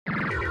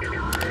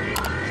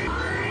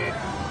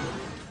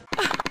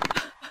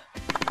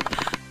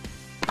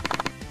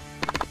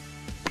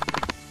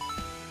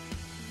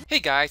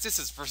guys, this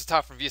is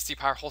Versatile from VST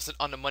Power, hosted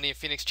on the Money in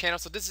Phoenix channel.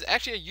 So this is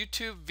actually a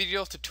YouTube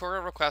video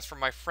tutorial request from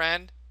my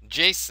friend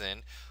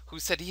Jason, who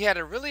said he had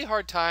a really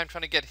hard time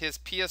trying to get his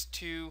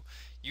PS2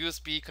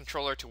 USB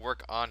controller to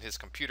work on his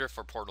computer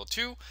for Portal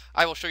 2.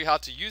 I will show you how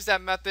to use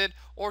that method,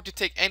 or to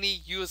take any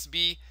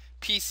USB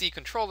PC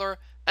controller,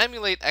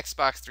 emulate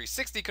Xbox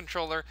 360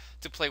 controller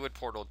to play with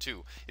Portal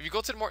 2. If you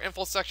go to the more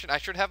info section, I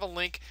should have a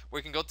link where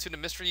you can go to the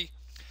mystery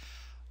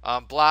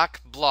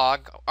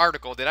blog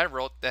article that I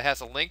wrote that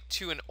has a link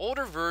to an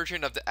older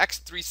version of the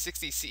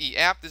X360 CE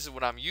app. This is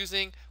what I'm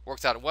using.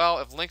 Works out well.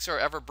 If links are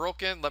ever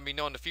broken, let me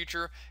know in the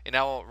future and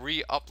I will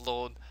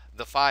re-upload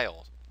the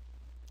file.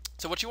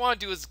 So what you want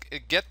to do is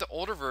get the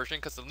older version,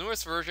 because the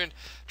newest version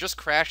just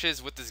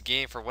crashes with this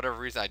game for whatever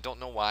reason. I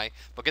don't know why.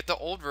 But get the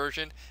old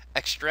version,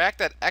 extract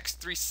that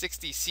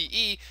X360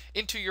 CE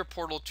into your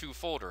Portal 2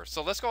 folder.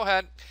 So let's go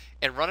ahead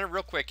and run it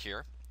real quick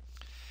here.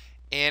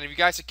 And if you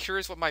guys are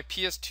curious what my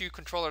PS2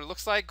 controller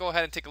looks like, go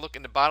ahead and take a look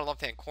in the bottom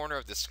left-hand corner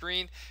of the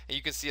screen, and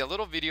you can see a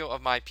little video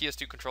of my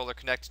PS2 controller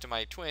connected to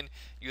my twin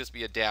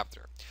USB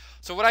adapter.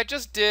 So what I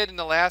just did in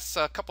the last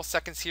couple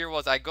seconds here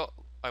was I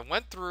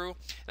went through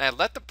and I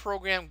let the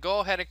program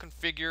go ahead and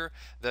configure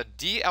the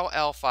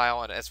DLL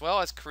file, and as well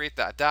as create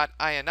the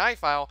 .ini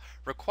file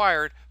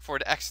required for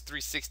the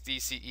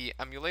X360 CE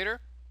emulator.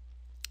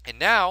 And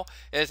now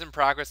it is in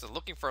progress of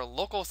looking for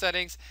local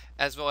settings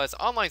as well as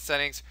online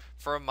settings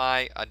for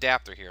my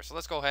adapter here. So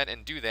let's go ahead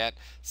and do that,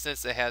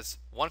 since it has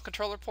one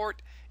controller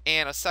port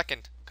and a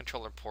second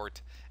controller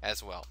port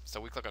as well. So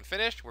we click on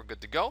finish, we're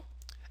good to go.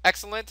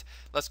 Excellent.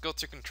 Let's go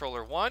to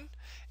controller 1,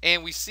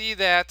 and we see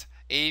that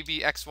A,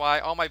 B, X, Y,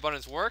 all my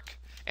buttons work,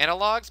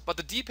 analogs, but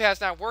the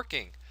D-pad's not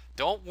working.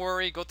 Don't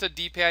worry, go to the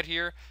D-pad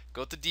here,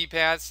 go to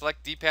D-pad,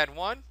 select D-pad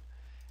 1,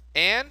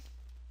 and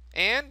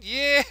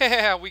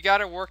yeah, we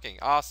got it working.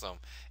 Awesome.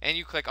 And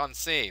you click on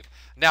save.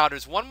 Now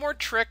there's one more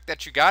trick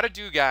that you got to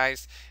do,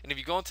 guys. And if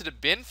you go into the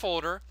bin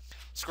folder,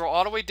 scroll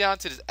all the way down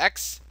to this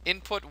X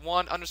input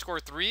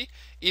 1_3,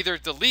 either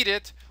delete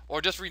it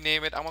or just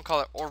rename it. I'm going to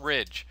call it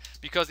orig,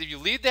 because if you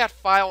leave that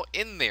file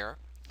in there,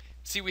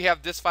 see we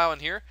have this file in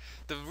here.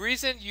 The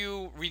reason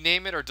you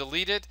rename it or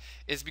delete it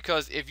is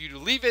because if you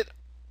leave it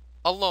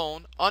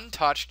alone,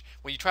 untouched,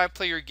 when you try to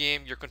play your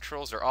game, your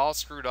controls are all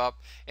screwed up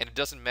and it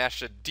doesn't match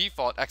the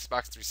default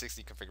Xbox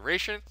 360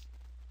 configuration.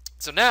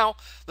 So now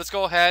let's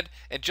go ahead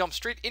and jump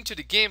straight into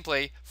the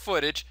gameplay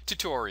footage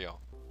tutorial.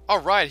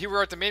 Alright, here we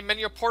are at the main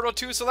menu of Portal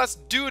 2, so let's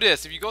do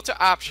this. If you go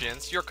to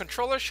options, your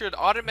controller should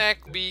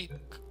automatically be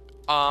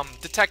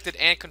detected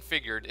and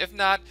configured. If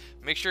not,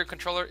 make sure your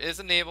controller is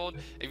enabled.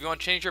 If you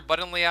want to change your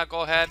button layout,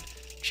 go ahead,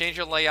 change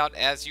your layout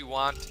as you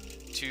want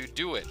to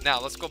do it.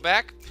 Now let's go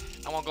back.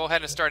 I want to go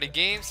ahead and start a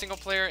game, single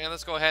player, and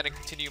let's go ahead and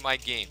continue my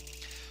game.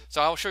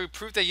 So I'll show you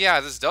proof that, yeah,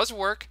 this does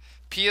work.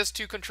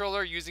 PS2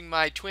 controller using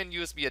my twin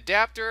USB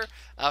adapter.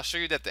 I'll show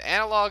you that the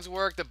analogs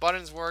work, the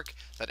buttons work,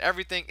 that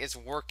everything is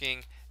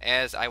working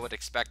as I would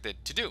expect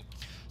it to do.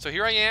 So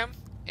here I am,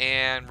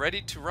 and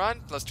ready to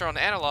run. Let's turn on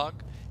the analog,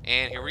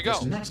 and here we go.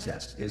 This next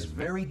test is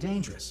very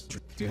dangerous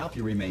to help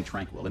you remain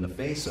tranquil in the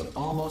face of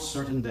almost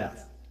certain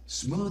death.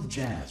 Smooth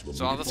jazz will.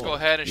 So let's go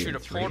ahead and shoot a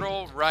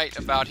portal right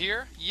about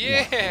here.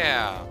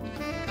 Yeah!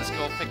 Let's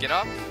go pick it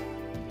up.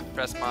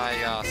 Press my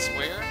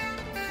square.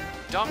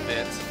 Dump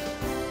it.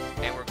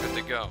 And we're good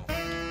to go.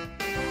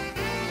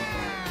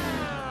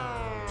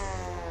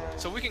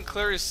 So we can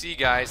clearly see,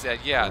 guys,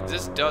 that yeah,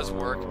 this does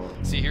work.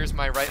 See, here's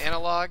my right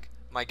analog.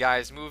 My guy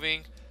is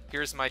moving.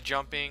 Here's my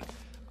jumping.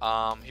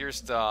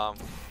 Here's the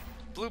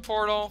blue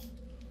portal.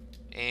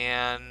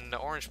 And the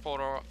orange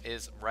portal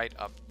is right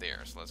up there.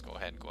 So let's go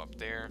ahead and go up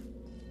there.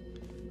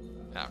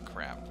 Oh,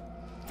 crap.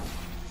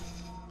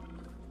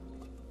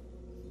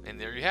 And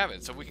there you have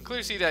it. So we can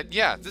clearly see that,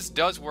 yeah, this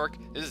does work.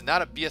 This is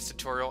not a BS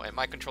tutorial, and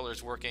my controller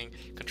is working,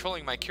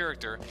 controlling my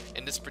character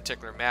in this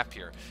particular map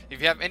here. If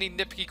you have any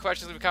nitpicky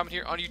questions, leave a comment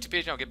here on the YouTube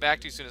page, and I'll get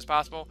back to you as soon as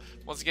possible.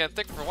 Once again,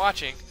 thank you for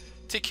watching.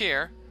 Take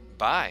care.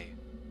 Bye.